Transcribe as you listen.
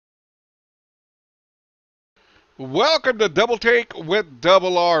Welcome to Double Take with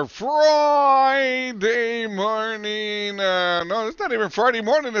Double R Friday morning. No, it's not even Friday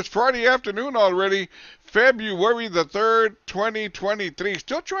morning. It's Friday afternoon already. February the 3rd, 2023.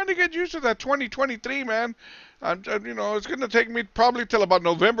 Still trying to get used to that 2023, man. It's going to take me probably till about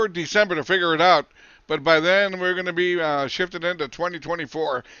November, December to figure it out. But by then, we're going to be shifted into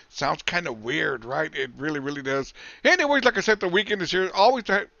 2024. Sounds kind of weird, right? It really, really does. Anyways, like I said, the weekend is here.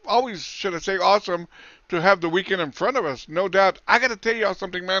 Always, should I say, awesome to have the weekend in front of us. No doubt. I got to tell y'all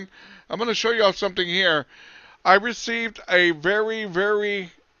something, man. I'm going to show y'all something here. I received a very,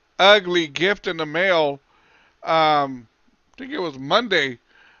 very ugly gift in the mail. I think it was Monday.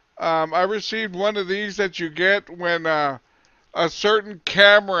 I received one of these that you get when a certain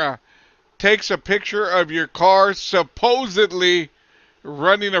camera takes a picture of your car supposedly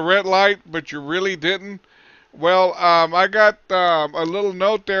running a red light, but you really didn't. Well, I got a little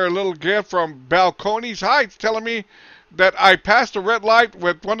note there, a little gift from Balcones Heights telling me that I passed a red light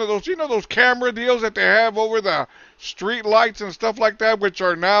with one of those, those camera deals that they have over the street lights and stuff like that, which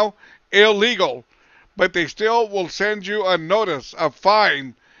are now illegal. But they still will send you a notice, a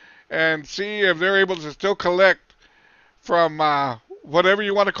fine, and see if they're able to still collect from whatever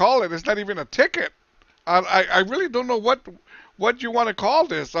you want to call it. It's not even a ticket. I really don't know what you want to call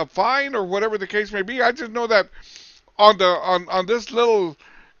this, a fine or whatever the case may be. I just know that on this little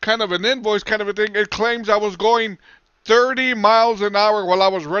kind of an invoice kind of a thing, it claims I was going 30 miles an hour while I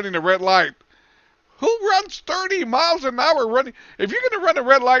was running a red light. Who runs 30 miles an hour running? If you're going to run a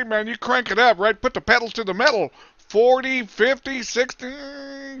red light, man, you crank it up, right? Put the pedal to the metal. 40, 50, 60.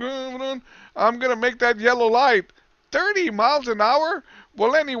 I'm going to make that yellow light. 30 miles an hour?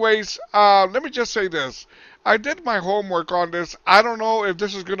 Well, anyways, let me just say this. I did my homework on this. I don't know if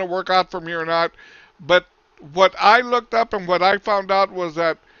this is going to work out for me or not, but what I looked up and what I found out was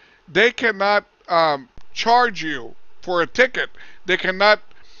that they cannot charge you for a ticket. They cannot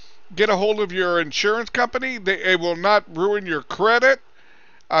get a hold of your insurance company. It will not ruin your credit.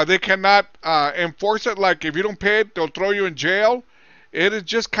 They cannot enforce it. Like if you don't pay it, they'll throw you in jail. It is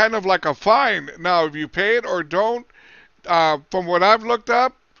just kind of like a fine. Now, if you pay it or don't, from what I've looked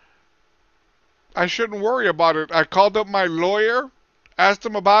up, I shouldn't worry about it. I called up my lawyer, asked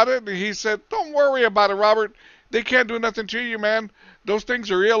him about it, and he said, don't worry about it, Robert. They can't do nothing to you, man. Those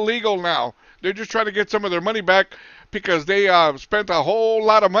things are illegal now. They're just trying to get some of their money back because they spent a whole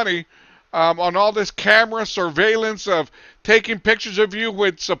lot of money on all this camera surveillance of taking pictures of you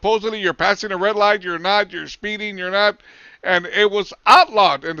with supposedly you're passing a red light, you're not, you're speeding, you're not. And it was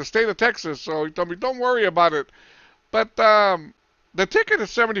outlawed in the state of Texas. So he told me, don't worry about it. But the ticket is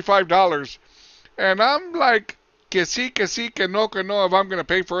 $75. And I'm like, que sí, que no, if I'm going to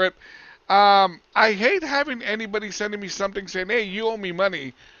pay for it. I hate having anybody sending me something saying, hey, you owe me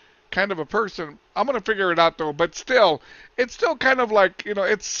money, kind of a person. I'm going to figure it out, though. But still, it's still kind of like,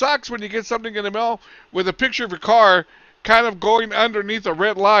 it sucks when you get something in the mail with a picture of your car kind of going underneath a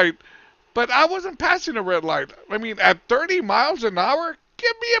red light. But I wasn't passing a red light. I mean, at 30 miles an hour?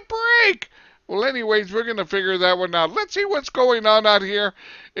 Give me a break. Well, anyways, we're going to figure that one out. Let's see what's going on out here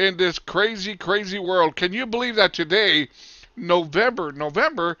in this crazy, crazy world. Can you believe that today, February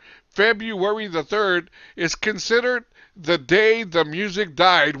the 3rd, is considered the day the music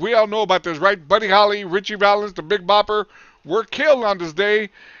died? We all know about this, right? Buddy Holly, Richie Valens, the Big Bopper were killed on this day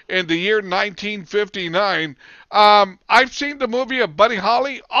in the year 1959. I've seen the movie of Buddy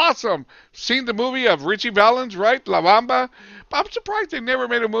Holly. Awesome. Seen the movie of Richie Valens, right? La Bamba. I'm surprised they never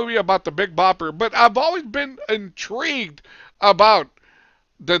made a movie about the Big Bopper, but I've always been intrigued about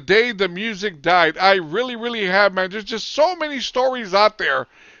the day the music died. I really, really have, man. There's just so many stories out there.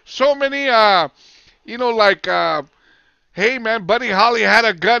 So many, hey, man, Buddy Holly had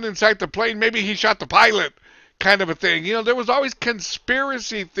a gun inside the plane. Maybe he shot the pilot, kind of a thing. There was always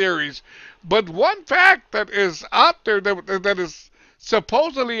conspiracy theories. But one fact that is out there, that is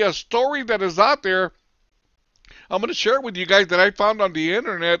supposedly a story that is out there, I'm going to share with you guys that I found on the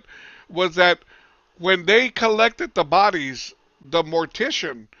internet, was that when they collected the bodies, the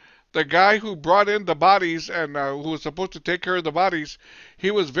mortician, the guy who brought in the bodies and who was supposed to take care of the bodies,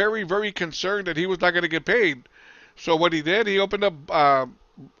 he was very, very concerned that he was not going to get paid. So what he did, he opened up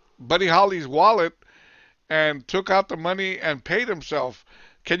Buddy Holly's wallet and took out the money and paid himself.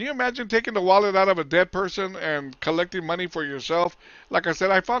 Can you imagine taking the wallet out of a dead person and collecting money for yourself? Like I said,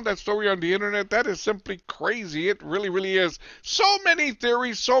 I found that story on the internet. That is simply crazy. It really, really is. So many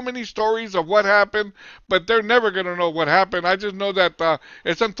theories, so many stories of what happened, but they're never going to know what happened. I just know that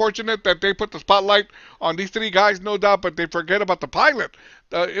it's unfortunate that they put the spotlight on these three guys, no doubt, but they forget about the pilot.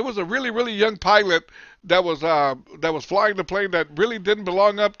 it was a really, really young pilot that was flying the plane that really didn't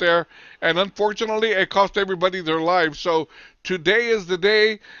belong up there, and unfortunately, it cost everybody their lives. So today is the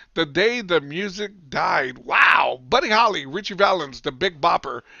day the music died. Wow, Buddy Holly, Richie Valens, the Big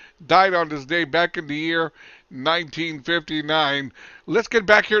Bopper, died on this day back in the year 1959. Let's get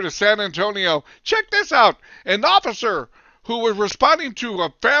back here to San Antonio. Check this out. An officer who was responding to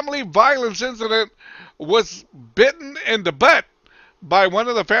a family violence incident was bitten in the butt by one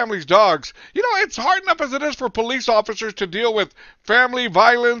of the family's dogs. You know, it's hard enough as it is for police officers to deal with family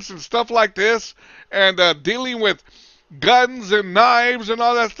violence and stuff like this, and dealing with guns and knives and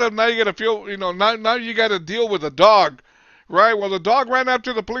all that stuff. Now you got to feel, now you got to deal with a dog, right? Well, the dog ran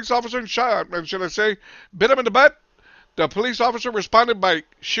after the police officer and shot, and should I say, bit him in the butt. The police officer responded by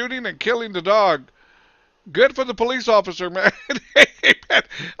shooting and killing the dog. Good for the police officer, man. Hey, man,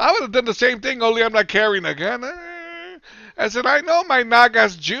 I would have done the same thing, only I'm not carrying a gun. I said, I know my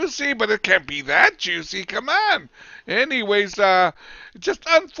naga's juicy, but it can't be that juicy. Come on. Anyways, just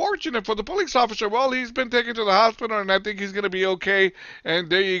unfortunate for the police officer. Well, he's been taken to the hospital, and I think he's going to be okay. And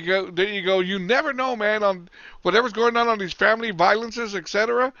there you go. There you go. You never know, man, on whatever's going on these family violences,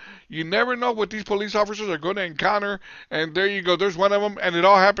 etc. You never know what these police officers are going to encounter. And there you go. There's one of them, and it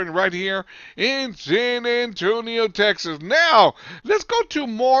all happened right here in San Antonio, Texas. Now, let's go to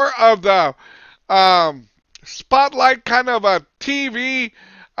more of the spotlight kind of a TV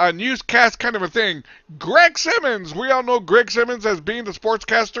newscast kind of a thing. Greg Simmons. We all know Greg Simmons as being the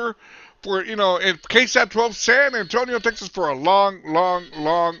sportscaster for, in KSAT 12 San Antonio, Texas for a long, long,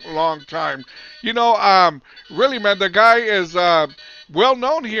 long, long time. Really, man, the guy is well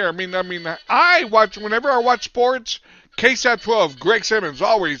known here. I mean, I watch, whenever I watch sports, KSAT 12, Greg Simmons,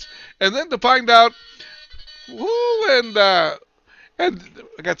 always. And then to find out, and I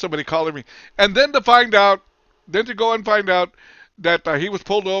got somebody calling me. And then to find out, to go and find out that he was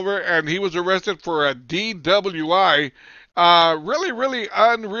pulled over and he was arrested for a DWI. Really, really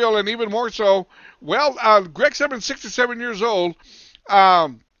unreal, and even more so. Well, Greg Simmons, 67 years old.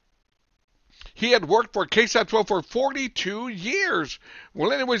 He had worked for KSAT 12 for 42 years.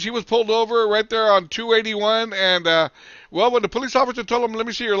 Well, anyways, he was pulled over right there on 281, and when the police officer told him, "Let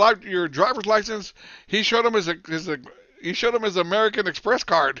me see your driver's license," he showed him his American Express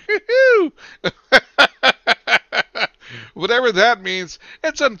card. Whatever that means,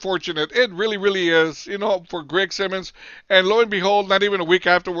 it's unfortunate. It really, really is, for Greg Simmons. And lo and behold, not even a week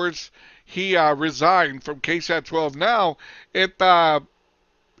afterwards, he resigned from KSAT 12. Now, it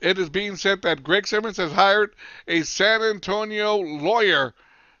is being said that Greg Simmons has hired a San Antonio lawyer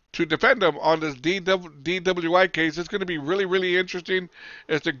to defend him on this DWI case. It's going to be really, really interesting.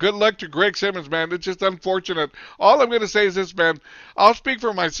 It's a good luck to Greg Simmons, man. It's just unfortunate. All I'm going to say is this, man. I'll speak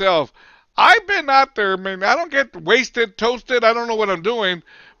for myself. I've been out there, man. I don't get wasted, toasted. I don't know what I'm doing.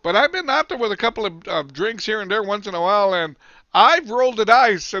 But I've been out there with a couple of drinks here and there once in a while, and I've rolled the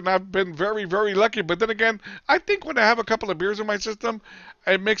dice, and I've been very, very lucky. But then again, I think when I have a couple of beers in my system,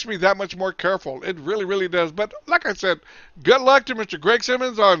 it makes me that much more careful. It really, really does. But like I said, good luck to Mr. Greg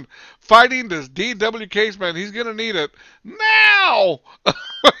Simmons on fighting this DW case, man. He's going to need it now.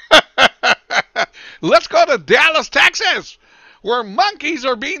 Let's go to Dallas, Texas, where monkeys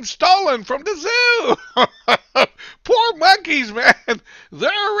are being stolen from the zoo. Poor monkeys, man.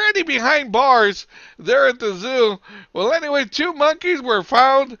 They're already behind bars. They're at the zoo. Well, anyway, 2 monkeys were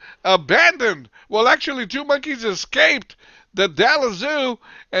found abandoned. Well, actually, 2 monkeys escaped the Dallas Zoo,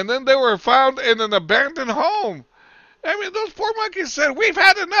 and then they were found in an abandoned home. I mean, those poor monkeys said, "We've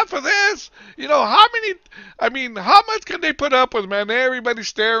had enough of this." How much can they put up with, man? Everybody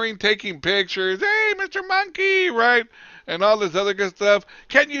staring, taking pictures. Hey, Mr. Monkey, right? And all this other good stuff.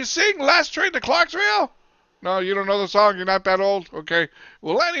 Can you sing Last Train to Clarksville? No, you don't know the song. You're not that old? Okay.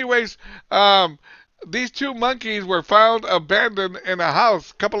 Well, anyways, these 2 monkeys were found abandoned in a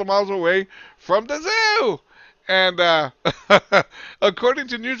house a couple of miles away from the zoo. And according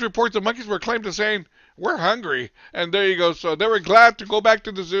to news reports, the monkeys were claimed to saying, "We're hungry." And there you go. So they were glad to go back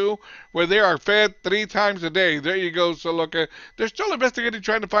to the zoo where they are fed 3 times a day. There you go. So look, they're still investigating,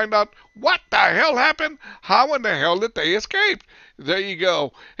 trying to find out what the hell happened. How in the hell did they escape? There you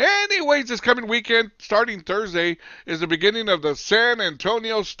go. Anyways, this coming weekend, starting Thursday, is the beginning of the San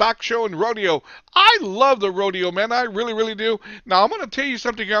Antonio Stock Show and Rodeo. I love the rodeo, man. I really, really do. Now, I'm going to tell you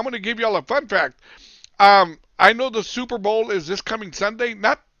something here. I'm going to give you all a fun fact. I know the Super Bowl is this coming Sunday.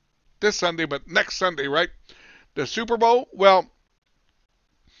 Not this Sunday, but next Sunday, right? The Super Bowl. Well,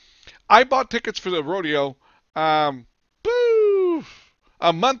 I bought tickets for the rodeo a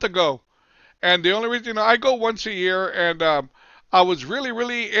month ago. And the only reason, I go once a year, and I was really,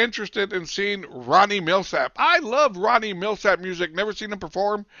 really interested in seeing Ronnie Millsap. I love Ronnie Millsap music, never seen him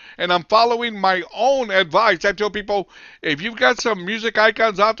perform, and I'm following my own advice. I tell people, if you've got some music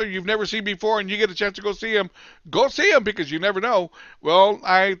icons out there you've never seen before and you get a chance to go see them because you never know. Well,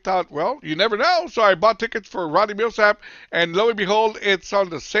 I thought, well, you never know, so I bought tickets for Ronnie Millsap, and lo and behold, it's on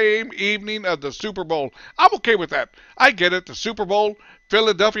the same evening of the Super Bowl. I'm okay with that. I get it, the Super Bowl.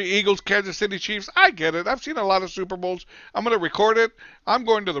 Philadelphia Eagles, Kansas City Chiefs. I get it. I've seen a lot of Super Bowls. I'm going to record it. I'm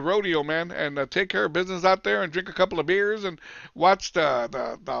going to the rodeo, man, and take care of business out there and drink a couple of beers and watch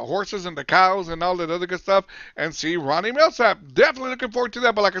the horses and the cows and all that other good stuff and see Ronnie Millsap. Definitely looking forward to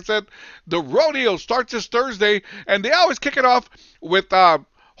that. But like I said, the rodeo starts this Thursday, and they always kick it off with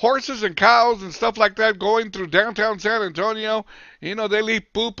horses and cows and stuff like that going through downtown San Antonio. You know, they leave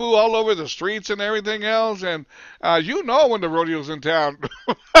poo-poo all over the streets and everything else. And you know when the rodeo's in town.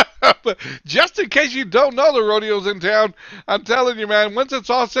 But just in case you don't know the rodeo's in town, I'm telling you, man, once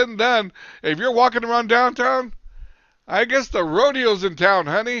it's all said and done, if you're walking around downtown, I guess the rodeo's in town,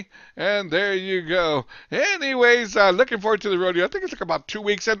 honey. And there you go. Anyways, looking forward to the rodeo. I think it's like about 2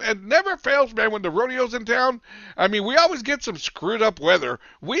 weeks. And it never fails, man, when the rodeo's in town. I mean, we always get some screwed up weather.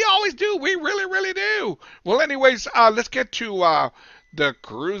 We always do. We really, really do. Well, anyways, let's get to the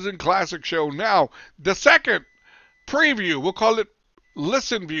Cruising Classic Show now. The second preview, we'll call it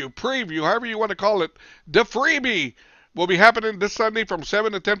Listen View, Preview, however you want to call it. The freebie will be happening this Sunday from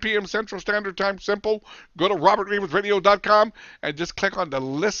 7 to 10 p.m. Central Standard Time. Simple. Go to robertrivasradio.com and just click on the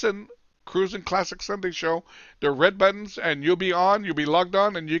Listen Cruising Classic Sunday Show. They're red buttons, and you'll be on, you'll be logged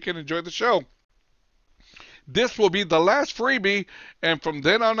on, and you can enjoy the show. This will be the last freebie, and from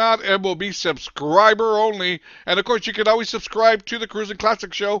then on out, it will be subscriber only. And, of course, you can always subscribe to the Cruising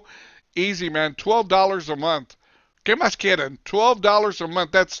Classic Show. Easy, man. $12 a month. ¿Qué más quieren? $12 a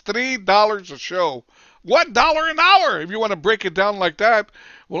month. That's $3 a show. $1 an hour if you want to break it down like that.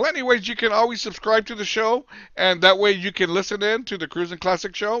 Well, anyways, you can always subscribe to the show, and that way you can listen in to the Cruising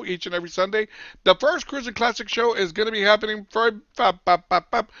Classic Show each and every Sunday. The first Cruising Classic Show is going to be happening for,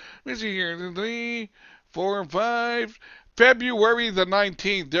 let me see here, 3, 4, 5, February the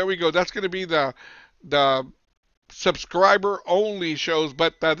 19th. There we go. That's going to be the subscriber only shows,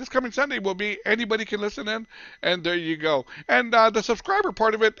 but this coming Sunday will be anybody can listen in, and there you go. And the subscriber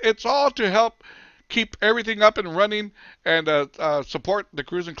part of it, it's all to help keep everything up and running and support the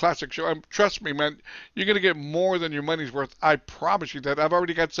Cruising Classic Show. Trust me, man, you're going to get more than your money's worth. I promise you that. I've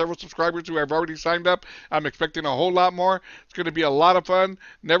already got several subscribers who have already signed up. I'm expecting a whole lot more. It's going to be a lot of fun.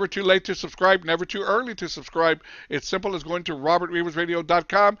 Never too late to subscribe, never too early to subscribe. It's simple as going to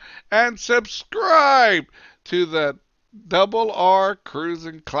robertrivasradio.com and subscribe to the Double R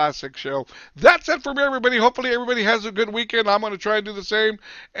Cruising Classic Show. That's it for me, everybody. Hopefully everybody has a good weekend. I'm going to try and do the same.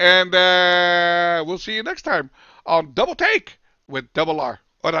 And we'll see you next time on Double Take with Double R.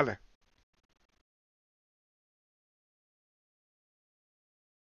 Orale.